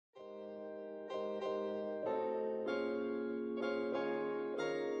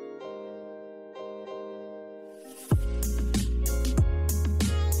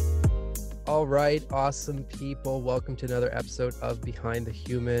All right, awesome people. Welcome to another episode of Behind the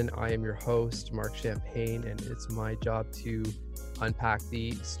Human. I am your host, Mark Champagne, and it's my job to unpack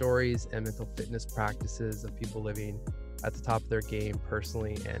the stories and mental fitness practices of people living at the top of their game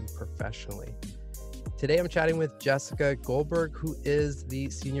personally and professionally. Today, I'm chatting with Jessica Goldberg, who is the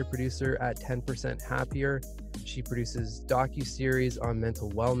senior producer at 10% Happier. She produces docu-series on mental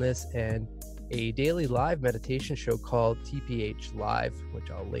wellness and a daily live meditation show called TPH Live,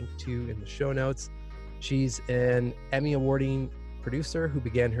 which I'll link to in the show notes. She's an Emmy awarding producer who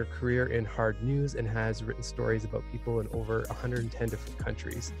began her career in hard news and has written stories about people in over 110 different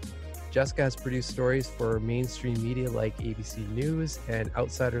countries. Jessica has produced stories for mainstream media like ABC News and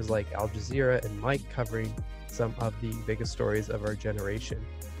outsiders like Al Jazeera and Mike, covering some of the biggest stories of our generation.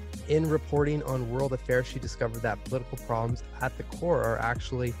 In reporting on world affairs, she discovered that political problems at the core are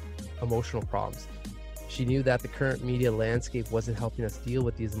actually emotional problems. She knew that the current media landscape wasn't helping us deal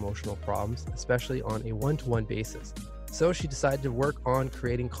with these emotional problems, especially on a one-to-one basis. So she decided to work on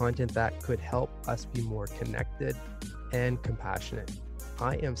creating content that could help us be more connected and compassionate.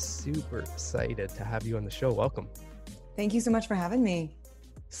 I am super excited to have you on the show. Welcome. Thank you so much for having me.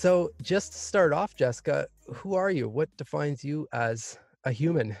 So just to start off, Jessica, who are you? What defines you as a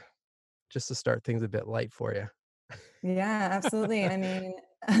human? Just to start things a bit light for you. Yeah, absolutely. I mean,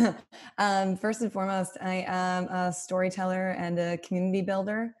 first and foremost, I am a storyteller and a community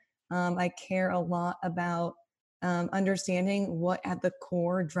builder. I care a lot about understanding what at the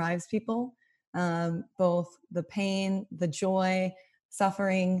core drives people, both the pain, the joy,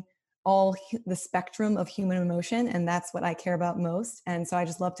 suffering, the spectrum of human emotion. And that's what I care about most. And so I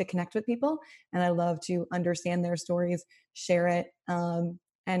just love to connect with people and I love to understand their stories, share it,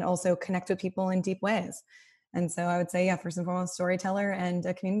 and also connect with people in deep ways. And so I would say, yeah, first and foremost, storyteller and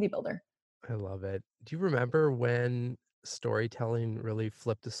a community builder. I love it. Do you remember when storytelling really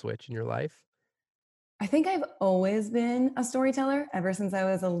flipped a switch in your life? I think I've always been a storyteller ever since I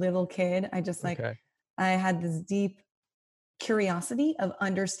was a little kid. Okay. I had this deep curiosity of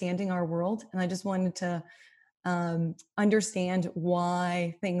understanding our world. And I just wanted to understand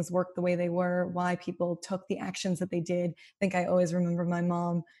why things worked the way they were, why people took the actions that they did. I think I always remember my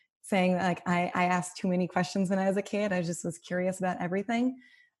mom saying that, like, I asked too many questions when I was a kid. I just was curious about everything.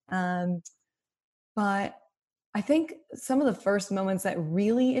 Um, but I think some of the first moments that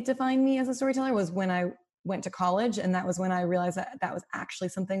really it defined me as a storyteller was when I went to college. And that was when I realized that that was actually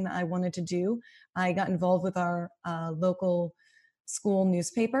something that I wanted to do. I got involved with our local school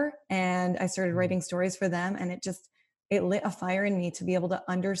newspaper and I started Mm. writing stories for them. And it lit a fire in me to be able to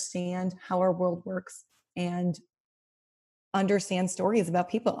understand how our world works and understand stories about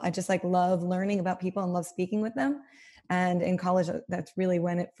people. I just love learning about people and love speaking with them. And in college, that's really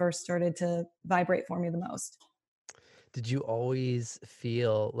when it first started to vibrate for me the most. Did you always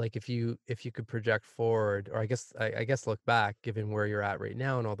feel like if you could project forward, or I guess look back, given where you're at right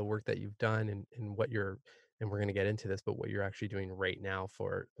now and all the work that you've done and what you're, and we're going to get into this, but what you're actually doing right now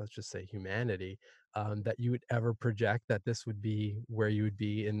for, let's just say, humanity, that you would ever project that this would be where you would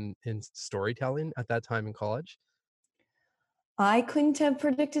be in storytelling at that time in college? I couldn't have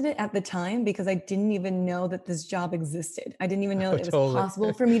predicted it at the time because I didn't even know that this job existed. I didn't even know Oh, that it was totally.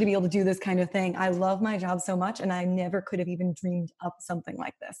 possible for me to be able to do this kind of thing. I love my job so much, and I never could have even dreamed up something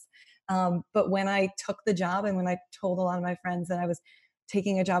like this. But when I took the job and when I told a lot of my friends that I was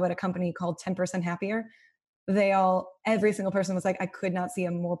taking a job at a company called 10% Happier, every single person was like, I could not see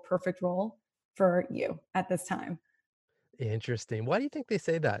a more perfect role for you at this time. Interesting. Why do you think they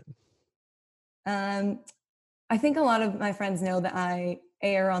say that? Um, I think a lot of my friends know that I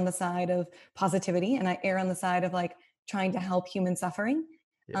err on the side of positivity and I err on the side of trying to help human suffering.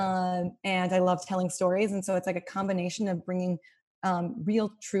 Yeah. And I love telling stories. And so it's like a combination of bringing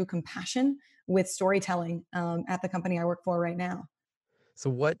real, true compassion with storytelling at the company I work for right now. So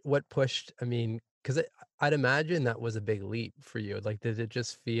what pushed, I mean, because I'd imagine that was a big leap for you. Like, did it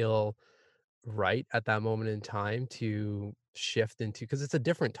just feel right at that moment in time to shift into, because it's a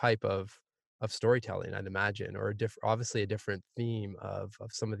different type of storytelling, I'd imagine, or a different, obviously a different theme of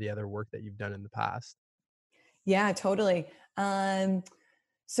some of the other work that you've done in the past. Yeah, totally.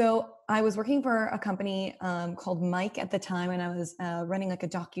 So I was working for a company called Mike at the time, and I was running like a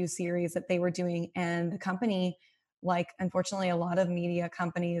docu series that they were doing. And the company, like unfortunately, a lot of media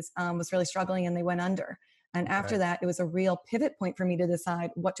companies was really struggling, and they went under. And Okay. after that, it was a real pivot point for me to decide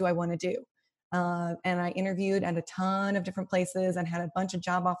what do I want to do. And I interviewed at a ton of different places and had a bunch of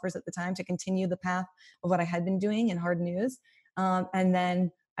job offers at the time to continue the path of what I had been doing in hard news. And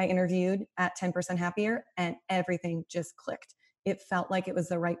then I interviewed at 10% Happier, and everything just clicked. It felt like it was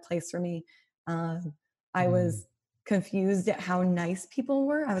the right place for me. Um, I Mm. was confused at how nice people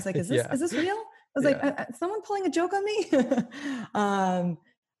were. I was like, Yeah. is this real? I was like, Yeah. is someone pulling a joke on me?" um,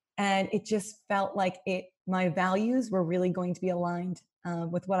 and it just felt like my values were really going to be aligned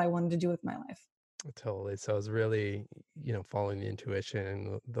with what I wanted to do with my life. Totally. So it's really, following the intuition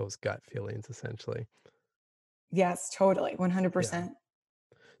and those gut feelings essentially. Yes, totally, Yeah. 100%.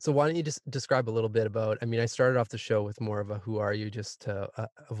 So why don't you just describe a little bit about, I mean, I started off the show with more of a who are you just to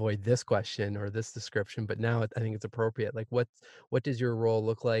avoid this question or this description, but now I think it's appropriate. Like what does your role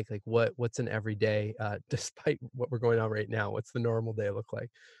look like? Like what's an everyday despite what we're going on right now? What's the normal day look like?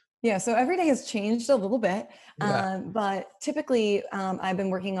 Yeah, so every day has changed a little bit, Yeah. but typically, I've been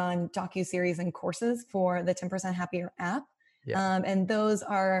working on docu-series and courses for the 10% Happier app, Yeah. and those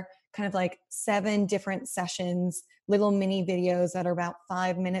are kind of like 7 different sessions, little mini videos that are about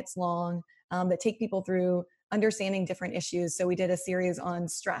 5 minutes long, that take people through understanding different issues. So we did a series on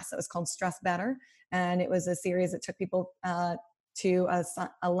stress. It was called Stress Better, and it was a series that took people to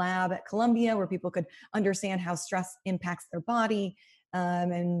a lab at Columbia where people could understand how stress impacts their body,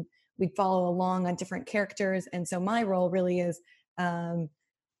 and we'd follow along on different characters. And so my role really is um,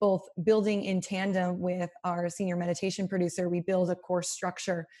 both building in tandem with our senior meditation producer. We build a course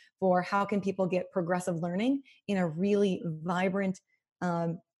structure for how can people get progressive learning in a really vibrant,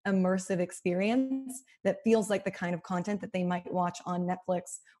 immersive experience that feels like the kind of content that they might watch on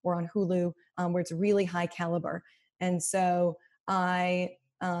Netflix or on Hulu, where it's really high caliber. And so I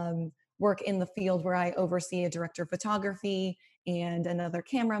work in the field where I oversee a director of photography and another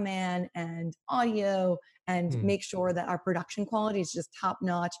cameraman and audio, and Hmm. make sure that our production quality is just top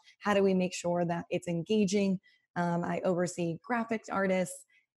notch. How do we make sure that it's engaging? I oversee graphics artists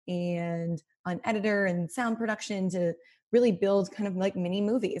and an editor and sound production to really build kind of like mini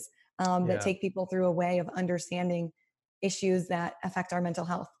movies that Yeah. take people through a way of understanding issues that affect our mental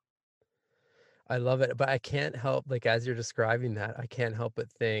health. I love it, but I can't help like as you're describing that, I can't help but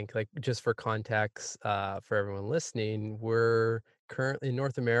think like just for context, for everyone listening, we're currently in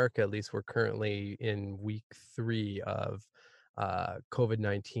North America, at least we're currently in week 3 of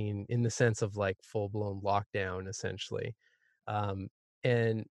COVID-19 in the sense of like full blown lockdown, essentially. Um,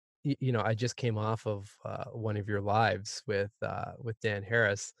 and I just came off of one of your lives with Dan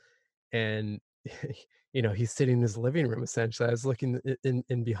Harris, and he's sitting in his living room essentially. I was looking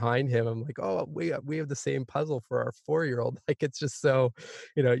in behind him. I'm like, oh, we have the same puzzle for our 4-year-old. Like it's just so,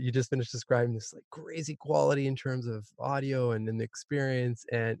 you just finished describing this like crazy quality in terms of audio and the experience,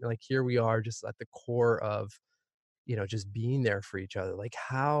 and like here we are just at the core of just being there for each other. Like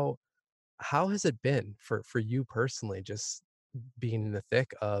how has it been for you personally, just being in the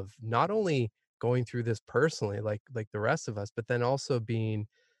thick of not only going through this personally like the rest of us, but then also being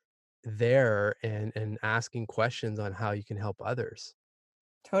there and asking questions on how you can help others.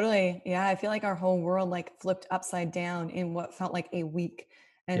 Totally. Yeah, I feel like our whole world like flipped upside down in what felt like a week.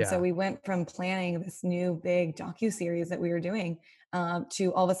 And so Yeah, we went from planning this new big docu series that we were doing,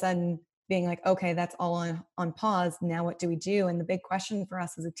 to all of a sudden being like, okay, that's all on pause. Now what do we do? And the big question for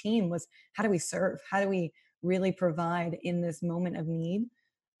us as a team was, how do we serve? How do we really provide in this moment of need?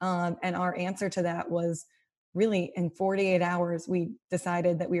 And our answer to that was really in 48 hours, we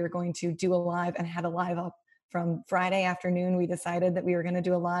decided that we were going to do a live and had a live up from Friday afternoon. We decided that we were going to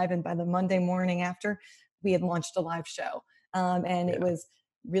do a live, and by the Monday morning after, we had launched a live show. And it yeah, was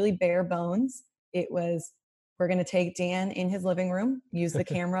really bare bones. It was, we're going to take Dan in his living room, use the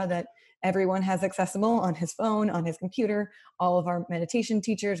camera that everyone has accessible on his phone, on his computer. All of our meditation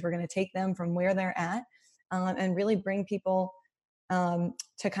teachers, we're going to take them from where they're at, and really bring people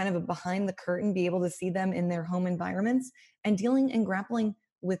to kind of a behind the curtain, be able to see them in their home environments and dealing and grappling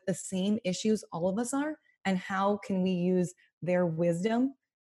with the same issues all of us are. And how can we use their wisdom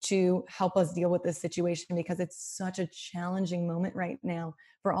to help us deal with this situation? Because it's such a challenging moment right now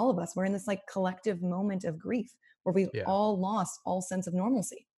for all of us. We're in this like collective moment of grief where we've yeah, all lost all sense of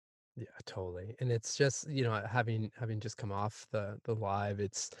normalcy. yeah, totally. And it's just, having just come off the live,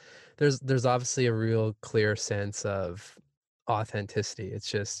 there's obviously a real clear sense of authenticity. It's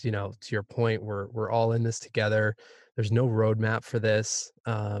just, to your point, we're all in this together. There's no roadmap for this.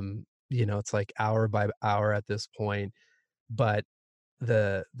 It's like hour by hour at this point, but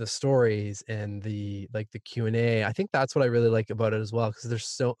the stories and the like the Q&A, I think that's what I really like about it as well, because there's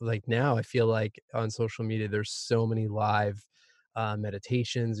so like now I feel like on social media there's so many live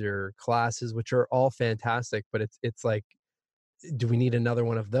meditations or classes which are all fantastic, but it's like, do we need another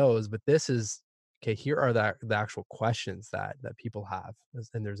one of those? But this is okay, here are the actual questions that people have,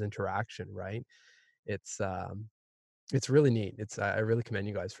 and there's interaction, right? It's really neat. I really commend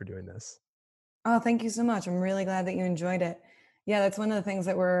you guys for doing this. Oh, thank you so much. I'm really glad that you enjoyed it. Yeah, that's one of the things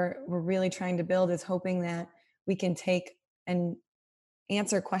that we're really trying to build, is hoping that we can take and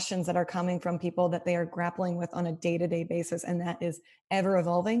answer questions that are coming from people that they are grappling with on a day-to-day basis, and that is ever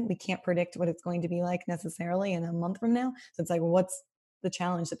evolving. We can't predict what it's going to be like necessarily in a month from now. So it's like, what's the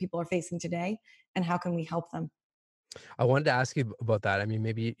challenge that people are facing today, and how can we help them? I wanted to ask you about that. I mean,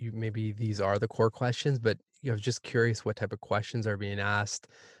 maybe these are the core questions, but I was just curious what type of questions are being asked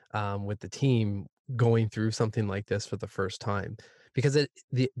with the team going through something like this for the first time. Because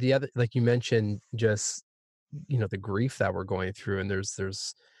the other, like you mentioned, just the grief that we're going through, and there's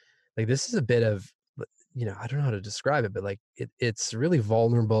like this is a bit of I don't know how to describe it, but like it's really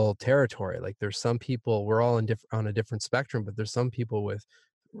vulnerable territory. Like there's some people, we're all on a different spectrum, but there's some people with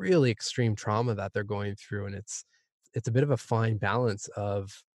really extreme trauma that they're going through, and it's a bit of a fine balance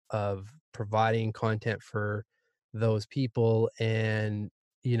of providing content for those people, and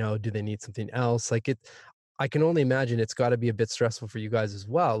do they need something else? Like it, I can only imagine it's got to be a bit stressful for you guys as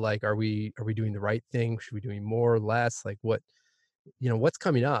well. Like, are we doing the right thing? Should we be doing more or less? Like what's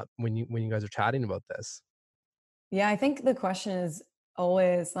coming up when you guys are chatting about this? Yeah, I think the question is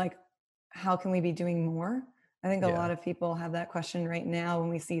always like, how can we be doing more? I think a Yeah, lot of people have that question right now when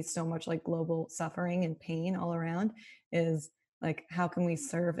we see so much like global suffering and pain all around is like, how can we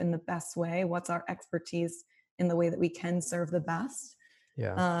serve in the best way? What's our expertise in the way that we can serve the best?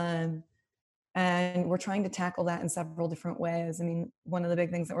 yeah, Um, and we're trying to tackle that in several different ways. I mean, one of the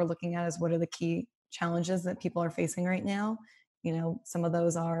big things that we're looking at is what are the key challenges that people are facing right now. Some of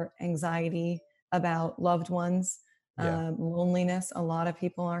those are anxiety about loved ones, yeah, loneliness. A lot of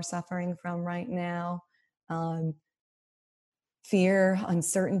people are suffering from right now. Um, Fear,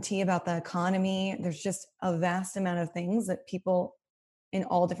 uncertainty about the economy. There's just a vast amount of things that people in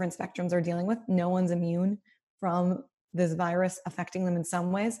all different spectrums are dealing with. No one's immune from this virus affecting them in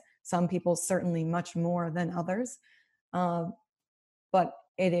some ways. Some people certainly much more than others. Um, but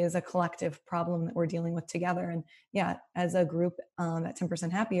it is a collective problem that we're dealing with together. And yeah, as a group at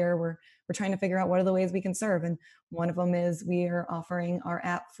 10% Happier, we're trying to figure out what are the ways we can serve. And one of them is we are offering our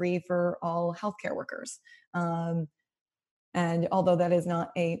app free for all healthcare workers. And although that is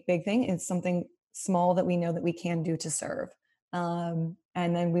not a big thing, it's something small that we know that we can do to serve. And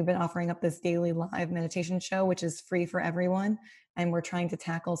then we've been offering up this daily live meditation show, which is free for everyone. And we're trying to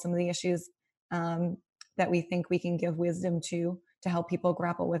tackle some of the issues um, that we think we can give wisdom to help people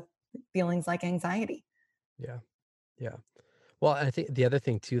grapple with feelings like anxiety. yeah, yeah. Well, I think the other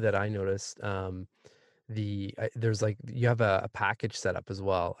thing too that I noticed, there's like you have a package set up as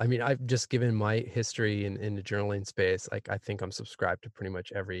well. I mean, I've just given my history in the journaling space. Like, I think I'm subscribed to pretty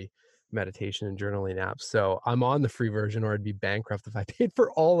much every meditation and journaling app. So I'm on the free version, or I'd be bankrupt if I paid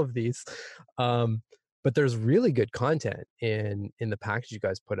for all of these. Um, but there's really good content in the package you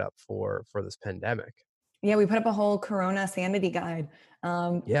guys put up for this pandemic. Yeah, we put up a whole Corona sanity guide.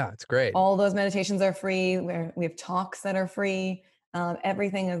 Um, Yeah, it's great. all those meditations are free. We have talks that are free.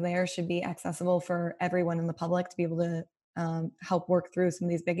 Everything is there, should be accessible for everyone in the public to be able to help work through some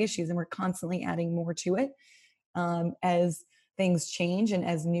of these big issues. And we're constantly adding more to it as things change and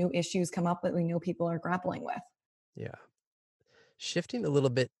as new issues come up that we know people are grappling with. Yeah. Shifting a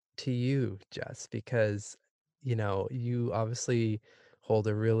little bit to you, Jess, because you obviously hold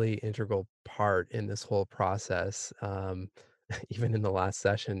a really integral part in this whole process. Even in the last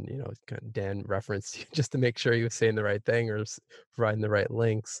session, kind of Dan referenced you just to make sure he was saying the right thing or providing the right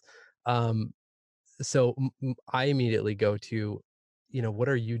links. Um, so I immediately go to, what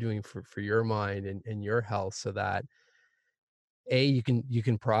are you doing for your mind and your health so that you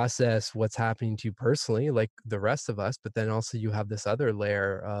can process what's happening to you personally like the rest of us, but then also you have this other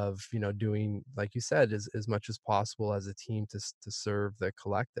layer of doing, like you said, as much as possible as a team to serve the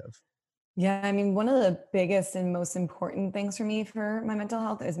collective. Yeah, I mean, one of the biggest and most important things for me for my mental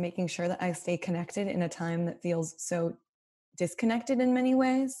health is making sure that I stay connected in a time that feels so disconnected in many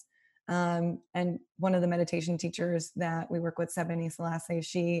ways. And one of the meditation teachers that we work with, Sebeni Selassie,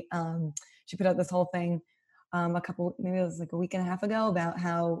 she put out this whole thing maybe it was like a week and a half ago, about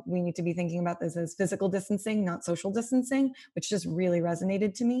how we need to be thinking about this as physical distancing, not social distancing, which just really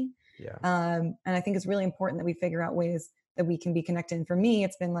resonated to me. Yeah, And I think it's really important that we figure out ways that we can be connected. And for me,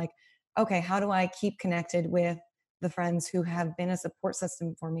 it's been like, okay, how do I keep connected with the friends who have been a support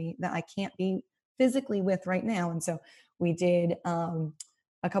system for me that I can't be physically with right now? And so we did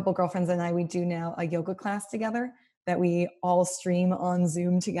a couple girlfriends and I, we do now a yoga class together that we all stream on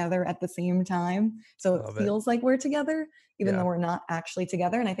Zoom together at the same time. So I it love it. feels like we're together, even though Yeah, we're not actually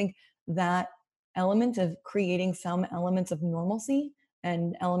together. And I think that element of creating some elements of normalcy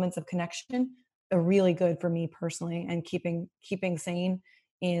and elements of connection are really good for me personally, and keeping sane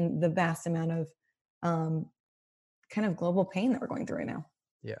in the vast amount of um, kind of global pain that we're going through right now.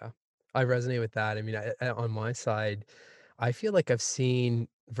 yeah. I resonate with that. I mean, on my side, I feel like I've seen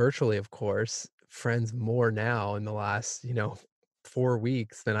virtually, of course, friends more now in the last, 4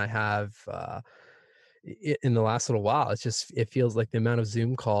 weeks than I have in the last little while. It feels like the amount of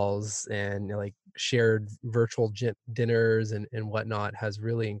Zoom calls and like shared virtual dinners and whatnot has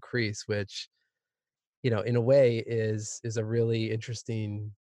really increased, which, in a way is a really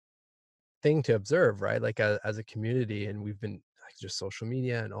interesting thing to observe, right? Like as a community, and we've been like just social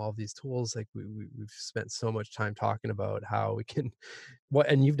media and all of these tools, like we've spent so much time talking about how we can what,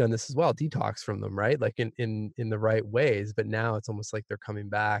 and you've done this as well, detox from them, right? Like in the right ways, but now it's almost like they're coming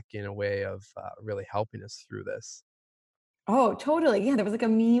back in a way of really helping us through this. Oh, totally. Yeah, there was like a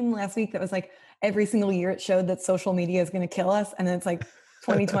meme last week that was like every single year it showed that social media is going to kill us, and then it's like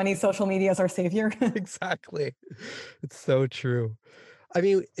 2020 social media is our savior. Exactly. It's so true. I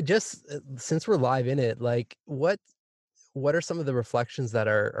mean, just since we're live in it, like what are some of the reflections that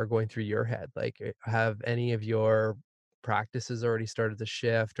are going through your head? Like, have any of your practices already started to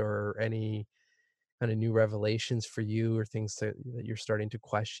shift, or any kind of new revelations for you, or things that you're starting to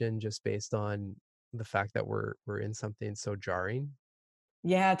question just based on the fact that we're in something so jarring?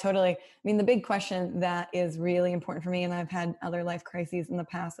 Yeah, totally. I mean, the big question that is really important for me, and I've had other life crises in the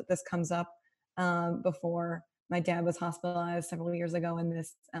past that this comes up before. My dad was hospitalized several years ago, and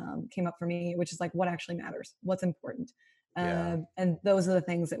this came up for me, which is like what actually matters, what's important. Yeah, And those are the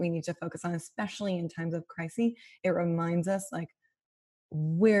things that we need to focus on, especially in times of crisis. It reminds us, like,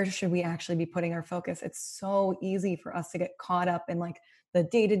 where should we actually be putting our focus? It's so easy for us to get caught up in like the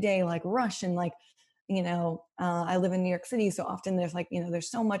day to day, like rush and like, I live in New York City. So often there's like,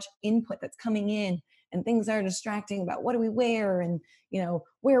 there's so much input that's coming in and things are distracting about what do we wear and,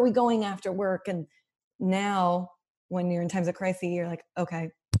 where are we going after work? And now when you're in times of crisis, you're like, okay,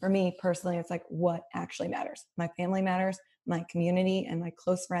 for me personally, it's like what actually matters. My family matters, my community and my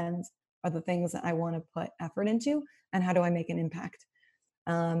close friends are the things that I want to put effort into. And how do I make an impact?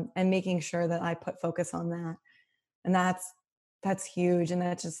 And making sure that I put focus on that. And that's huge. And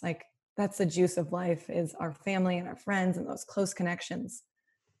that's just like that's the juice of life is our family and our friends and those close connections.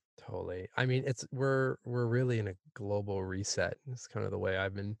 totally. I mean, we're really in a global reset. It's kind of the way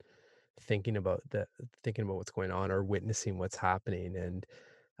I've been thinking about what's going on or witnessing what's happening, and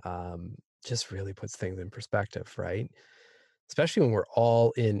um, just really puts things in perspective, right? Especially when we're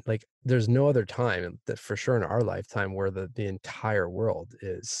all in, like, there's no other time that for sure in our lifetime where the entire world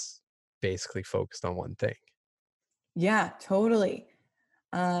is basically focused on one thing. Yeah, totally.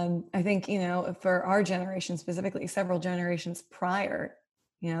 I think, for our generation specifically, several generations prior,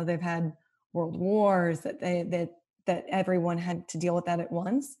 they've had world wars that everyone had to deal with that at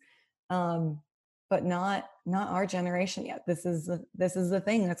once. Um, but not our generation yet. This is the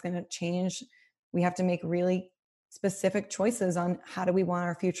thing that's going to change. We have to make really specific choices on how do we want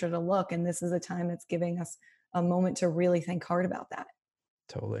our future to look. And this is a time that's giving us a moment to really think hard about that.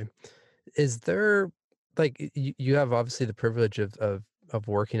 Totally. Is there, like, you have obviously the privilege of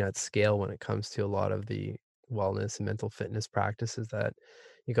working at scale when it comes to a lot of the wellness and mental fitness practices that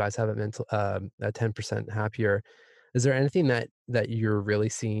you guys have at 10% happier. Is there anything that you're really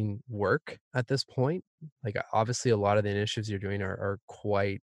seeing work at this point? Like, obviously a lot of the initiatives you're doing are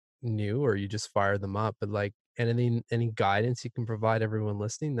quite new, or you just fire them up, but like anything, any guidance you can provide everyone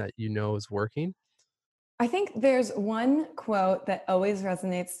listening that is working? I think there's one quote that always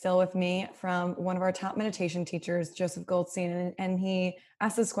resonates still with me from one of our top meditation teachers, Joseph Goldstein. And he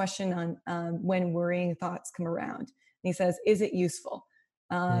asked this question on when worrying thoughts come around. And he says, is it useful?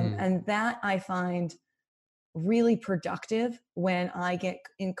 Mm, And that I find really productive when I get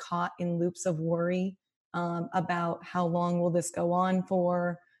caught in loops of worry about how long will this go on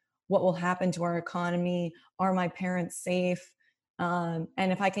for, what will happen to our economy, are my parents safe? And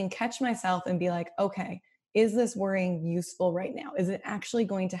if I can catch myself and be like, okay, is this worrying useful right now? Is it actually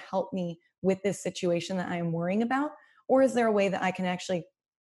going to help me with this situation that I am worrying about? Or is there a way that I can actually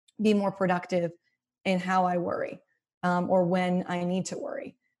be more productive in how I worry or when I need to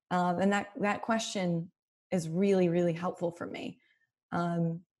worry? And that question is really, really helpful for me.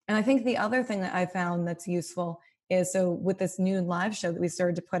 And I think the other thing that I found that's useful is so with this new live show that we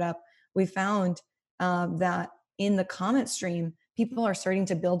started to put up, we found that in the comment stream, people are starting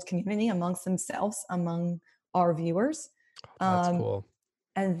to build community amongst themselves, among our viewers. that's Um, cool.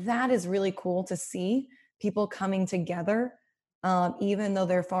 and that is really cool to see people coming together, even though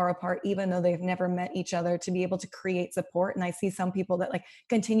they're far apart, even though they've never met each other, to be able to create support. And I see some people that like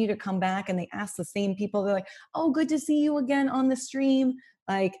continue to come back and they ask the same people, they're like, oh, good to see you again on the stream.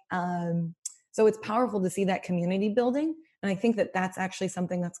 Like, so it's powerful to see that community building. And I think that that's actually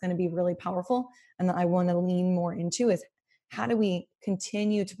something that's going to be really powerful and that I want to lean more into is how do we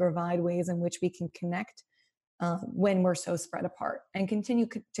continue to provide ways in which we can connect when we're so spread apart, and continue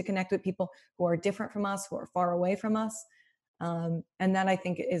to connect with people who are different from us, who are far away from us. And that, I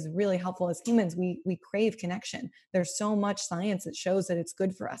think, is really helpful. As humans, we crave connection. There's so much science that shows that it's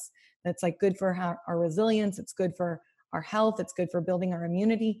good for us. That's like good for our resilience. It's good for our health. It's good for building our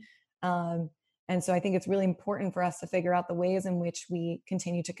immunity. Um, and so I think it's really important for us to figure out the ways in which we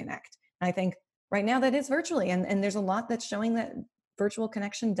continue to connect. And I think right now that is virtually, and there's a lot that's showing that virtual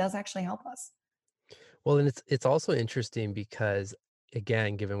connection does actually help us. Well, and it's also interesting because,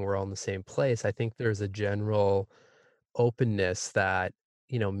 again, given we're all in the same place, I think there's a general openness that,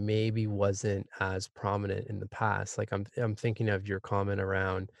 maybe wasn't as prominent in the past. Like I'm thinking of your comment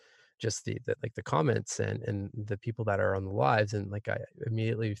around just the like the comments and the people that are on the lives, and like I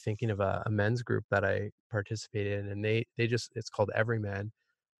immediately thinking of a men's group that I participated in, and they just it's called Everyman.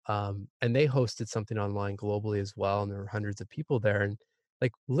 And they hosted something online globally as well, and there were hundreds of people there, and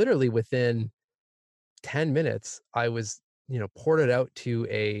like literally within 10 minutes, I was, ported out to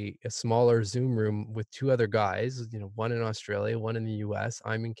a smaller Zoom room with two other guys, one in Australia, one in the US,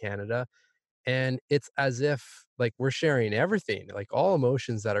 I'm in Canada. And it's as if like we're sharing everything, like all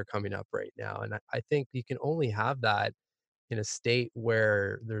emotions that are coming up right now. And I think you can only have that in a state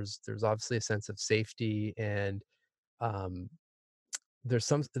where there's obviously a sense of safety and um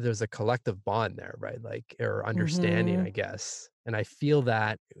there's a collective bond there, right? Like, or understanding, I Hmm. guess. And I feel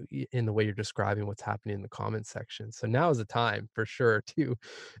that in the way you're describing what's happening in the comment section. So now is the time for sure to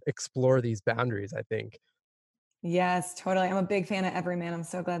explore these boundaries, I think. Yes, totally. I'm a big fan of Everyman. I'm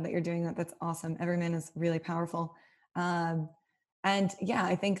so glad that you're doing that. That's awesome. Everyman is really powerful. Um, and yeah,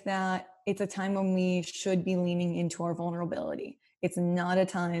 I think that it's a time when we should be leaning into our vulnerability. It's not a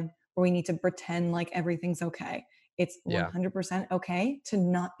time where we need to pretend like everything's okay. It's Yeah. 100% okay to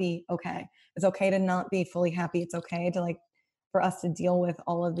not be okay. It's okay to not be fully happy. It's okay to, like, for us to deal with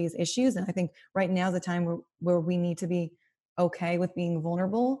all of these issues. And I think right now is the time where we need to be okay with being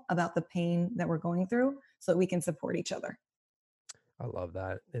vulnerable about the pain that we're going through so that we can support each other. I love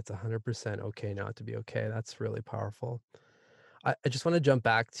that. It's 100% okay not to be okay. That's really powerful. I just want to jump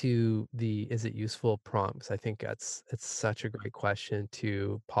back to the is it useful prompts. I think it's such a great question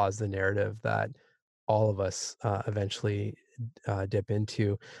to pause the narrative that all of us eventually dip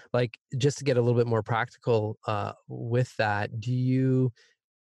into. Like just to get a little bit more practical with that, do you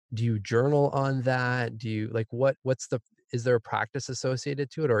journal on that? Do you like what's the is there a practice associated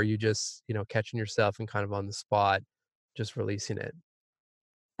to it, or are you just catching yourself and kind of on the spot, just releasing it?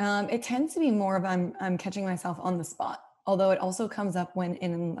 It tends to be more of I'm catching myself on the spot. Although it also comes up when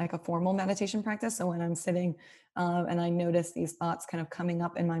in like a formal meditation practice. So when I'm sitting and I notice these thoughts kind of coming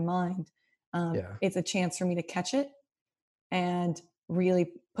up in my mind, Yeah. it's a chance for me to catch it and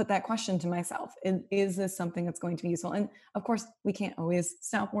really put that question to myself. Is this something that's going to be useful? And of course, we can't always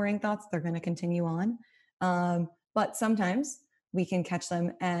stop worrying thoughts. They're going to continue on. But sometimes we can catch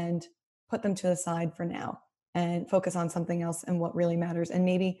them and put them to the side for now and focus on something else and what really matters. And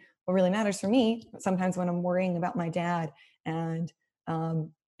maybe what really matters for me, sometimes when I'm worrying about my dad and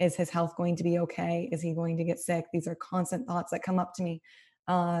is his health going to be okay? Is he going to get sick? These are constant thoughts that come up to me.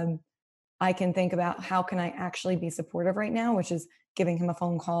 Um, I can think about how can I actually be supportive right now, which is giving him a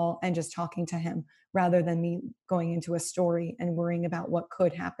phone call and just talking to him rather than me going into a story and worrying about what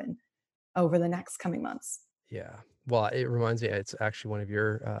could happen over the next coming months. Yeah. Well, it reminds me, it's actually one of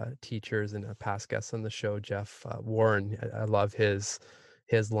your teachers and a past guest on the show, Jeff Warren. I love his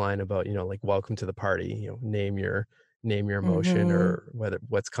line about, like, welcome to the party, name your emotion Hmm. or whether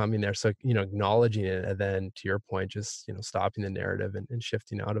what's coming there. So, acknowledging it and then to your point, just, stopping the narrative and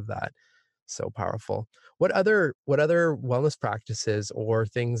shifting out of that. So powerful. What other wellness practices or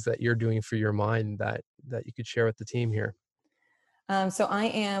things that you're doing for your mind that you could share with the team here? So I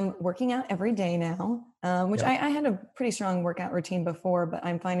am working out every day now, which Yep. I had a pretty strong workout routine before, but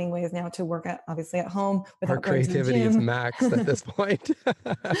I'm finding ways now to work out obviously at home Our without going to the creativity is gym. maxed at this point.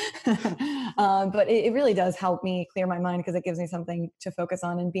 But it really does help me clear my mind because it gives me something to focus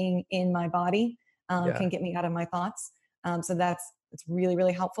on, and being in my body Yeah. can get me out of my thoughts. So it's really,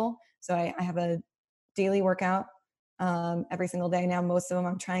 really helpful. So I have a daily workout every single day now. Most of them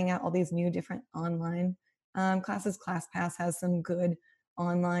I'm trying out all these new different online classes. ClassPass has some good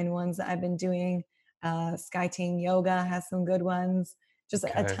online ones that I've been doing. SkyTeam Yoga has some good ones. Just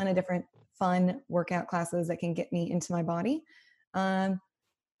a Okay. ton of different fun workout classes that can get me into my body. Um,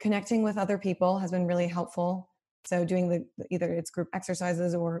 Connecting with other people has been really helpful. So doing either it's group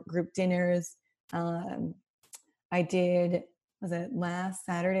exercises or group dinners. Um, I did, was it last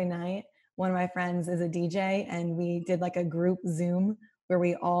Saturday night? One of my friends is a DJ and we did like a group Zoom where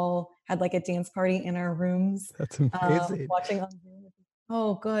we all had like a dance party in our rooms, That's amazing. watching on Zoom. It's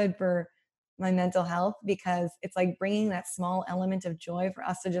so good for my mental health because it's like bringing that small element of joy for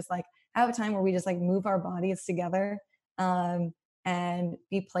us to just like have a time where we just like move our bodies together, um, and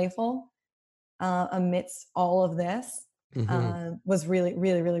be playful amidst all of this, Hmm. was really,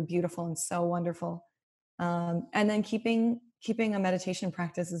 really, really beautiful and so wonderful. And then keeping a meditation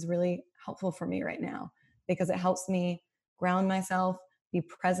practice is really helpful for me right now because it helps me ground myself, be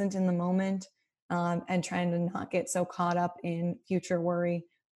present in the moment, and trying to not get so caught up in future worry.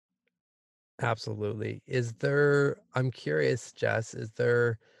 Absolutely. I'm curious, Jess, is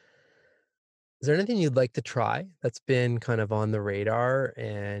there anything you'd like to try that's been kind of on the radar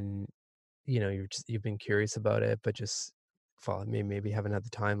and you've been curious about it, but just maybe haven't had the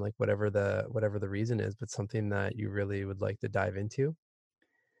time, like whatever the reason is, but something that you really would like to dive into?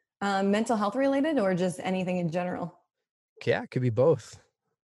 Mental health related or just anything in general? Yeah, it could be both.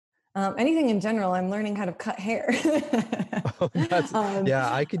 Anything in general. I'm learning how to cut hair. Oh, that's um,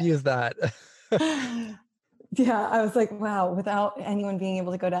 yeah, I could use that. yeah, I was like, wow, without anyone being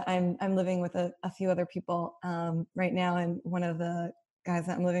able to go to, I'm living with a few other people right now. And one of the guys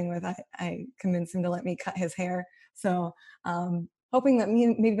that I'm living with, I convinced him to let me cut his hair. So hoping that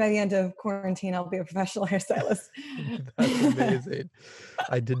maybe by the end of quarantine, I'll be a professional hairstylist. That's amazing.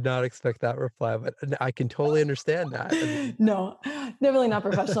 I did not expect that reply, but I can totally understand that. I mean, No, definitely not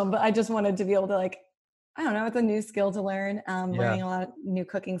professional, but I just wanted to be able to like, I don't know, it's a new skill to learn. yeah. Learning a lot of new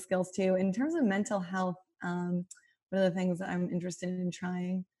cooking skills too. In terms of mental health, what are the things that I'm interested in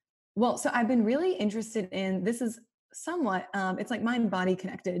trying? Well, so I've been really interested in this is somewhat it's like mind body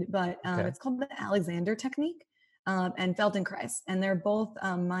connected, but Okay. it's called the Alexander technique and Feldenkrais, and they're both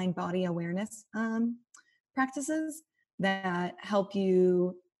mind body awareness practices that help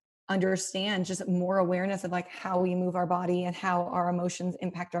you understand just more awareness of like how we move our body and how our emotions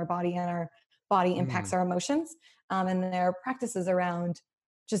impact our body and our body impacts Mm, our emotions. And there are practices around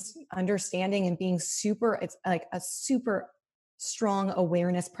just understanding and being super, it's like a super strong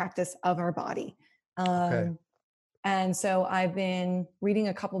awareness practice of our body. okay. Um, and so I've been reading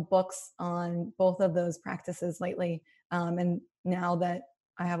a couple books on both of those practices lately. And now that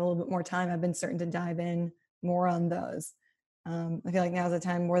I have a little bit more time, I've been starting to dive in more on those. I feel like now is the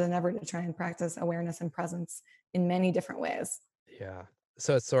time more than ever to try and practice awareness and presence in many different ways. Yeah.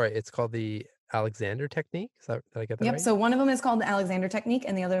 So sorry, it's called the Alexander technique? Did I get that Yep. right? So one of them is called the Alexander technique,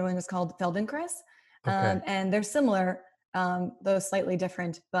 and the other one is called Feldenkrais. Okay. And they're similar, though slightly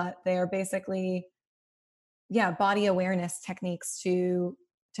different, but they are basically, yeah, body awareness techniques to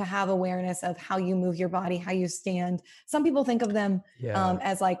have awareness of how you move your body, how you stand. Some people think of them Yeah.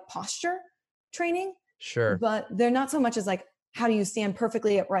 as like posture training, Sure. but they're not so much as like how do you stand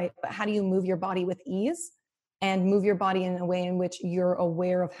perfectly upright, but how do you move your body with ease and move your body in a way in which you're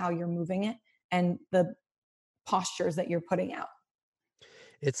aware of how you're moving it and the postures that you're putting out.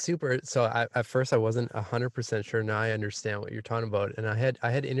 It's super so at first I wasn't 100% sure, now I understand what you're talking about, and I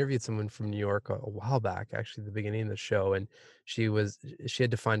had interviewed someone from New York a while back, actually, the beginning of the show, and she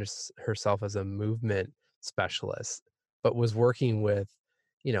had defined herself as a movement specialist, but was working with,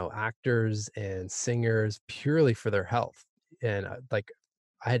 actors and singers purely for their health, and,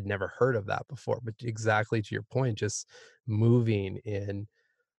 I had never heard of that before, but exactly to your point, just moving in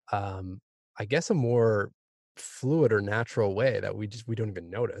um, I guess a more fluid or natural way that we don't even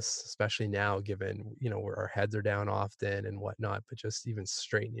notice, especially now given, where our heads are down often and whatnot, but just even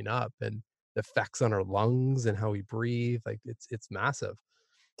straightening up and the effects on our lungs and how we breathe, like it's massive.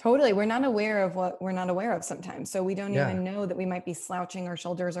 Totally. We're not aware of what we're not aware of sometimes. So we don't Yeah. even know that we might be slouching our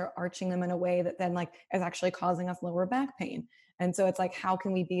shoulders or arching them in a way that then like is actually causing us lower back pain. And so it's like, how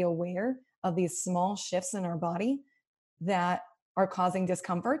can we be aware of these small shifts in our body that are causing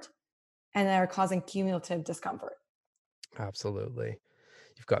discomfort and that are causing cumulative discomfort? Absolutely.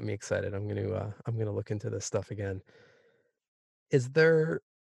 You've got me excited. I'm gonna look into this stuff again. Is there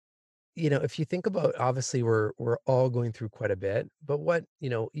if you think about obviously we're all going through quite a bit, but what,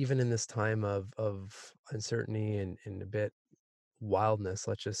 even in this time of uncertainty and a bit wildness,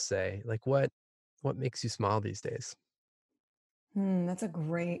 let's just say, like what makes you smile these days? That's a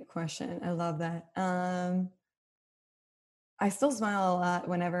great question. I love that. I still smile a lot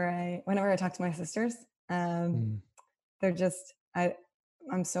whenever I talk to my sisters. Um, Mm. they're just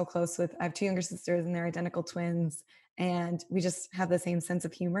I'm so close with I have two younger sisters and they're identical twins and we just have the same sense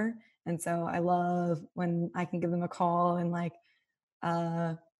of humor. And so I love when I can give them a call and like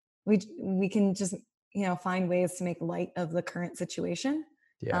uh we can just find ways to make light of the current situation.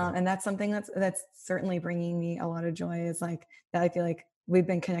 Yeah. And that's something that's certainly bringing me a lot of joy is like that I feel like we've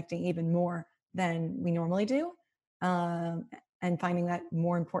been connecting even more than we normally do. and finding that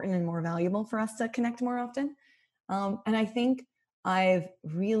more important and more valuable for us to connect more often. And I think I've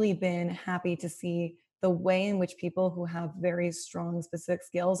really been happy to see the way in which people who have very strong specific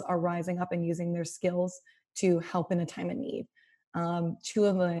skills are rising up and using their skills to help in a time of need. Two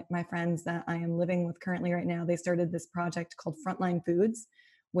of my friends that I am living with currently right now, they started this project called Frontline Foods,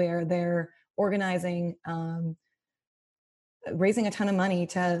 where they're organizing, raising a ton of money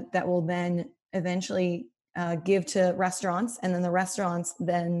to that will then eventually give to restaurants, and then the restaurants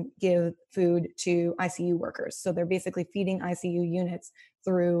then give food to ICU workers. So they're basically feeding ICU units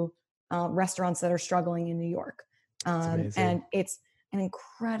through restaurants that are struggling in New York. It's And amazing. it's an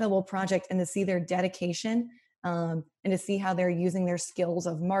incredible project, and to see their dedication, and to see how they're using their skills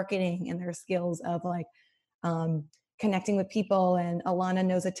of marketing and their skills of like um, connecting with people. And Alana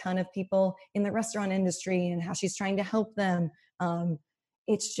knows a ton of people in the restaurant industry and how she's trying to help them. Um,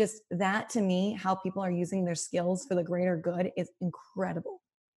 it's just that, to me, how people are using their skills for the greater good is incredible.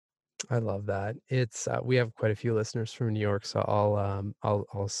 I love that. It's we have quite a few listeners from New York, so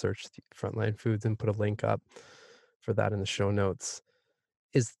I'll search the Frontline Foods and put a link up for that in the show notes.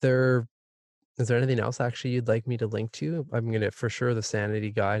 Is there is there anything else actually you'd like me to link to? I'm gonna for sure the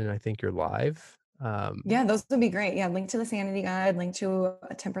Sanity Guide, and I think you're live. Yeah, those would be great. Yeah, link to the Sanity Guide, link to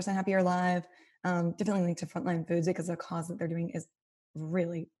a 10% Happier Live, definitely link to Frontline Foods because the cause that they're doing is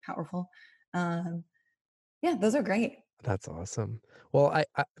really powerful. Um, yeah, those are great. That's awesome. Well,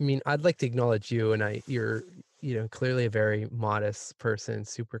 I mean, I'd like to acknowledge you, and you're, clearly a very modest person,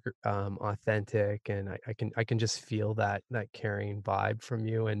 super authentic, and I can just feel that caring vibe from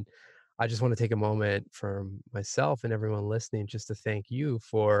you. And I just want to take a moment for myself and everyone listening, just to thank you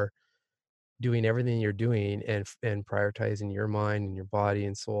for doing everything you're doing and and prioritizing your mind and your body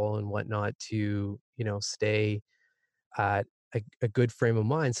and soul and whatnot to, stay at a good frame of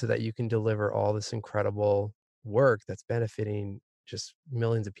mind so that you can deliver all this incredible work that's benefiting just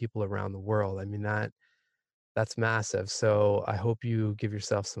millions of people around the world. I mean, that's massive. So I hope you give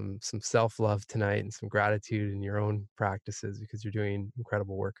yourself some self-love tonight and some gratitude in your own practices because you're doing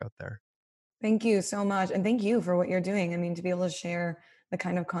incredible work out there. Thank you so much. And thank you for what you're doing. I mean, to be able to share the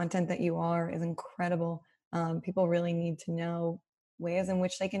kind of content that you are is incredible. People really need to know ways in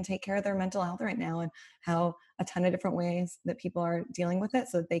which they can take care of their mental health right now, and how a ton of different ways that people are dealing with it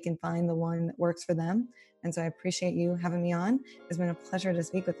so that they can find the one that works for them. And so I appreciate you having me on. It's been a pleasure to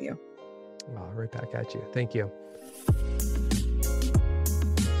speak with you. Right back at you. Thank you.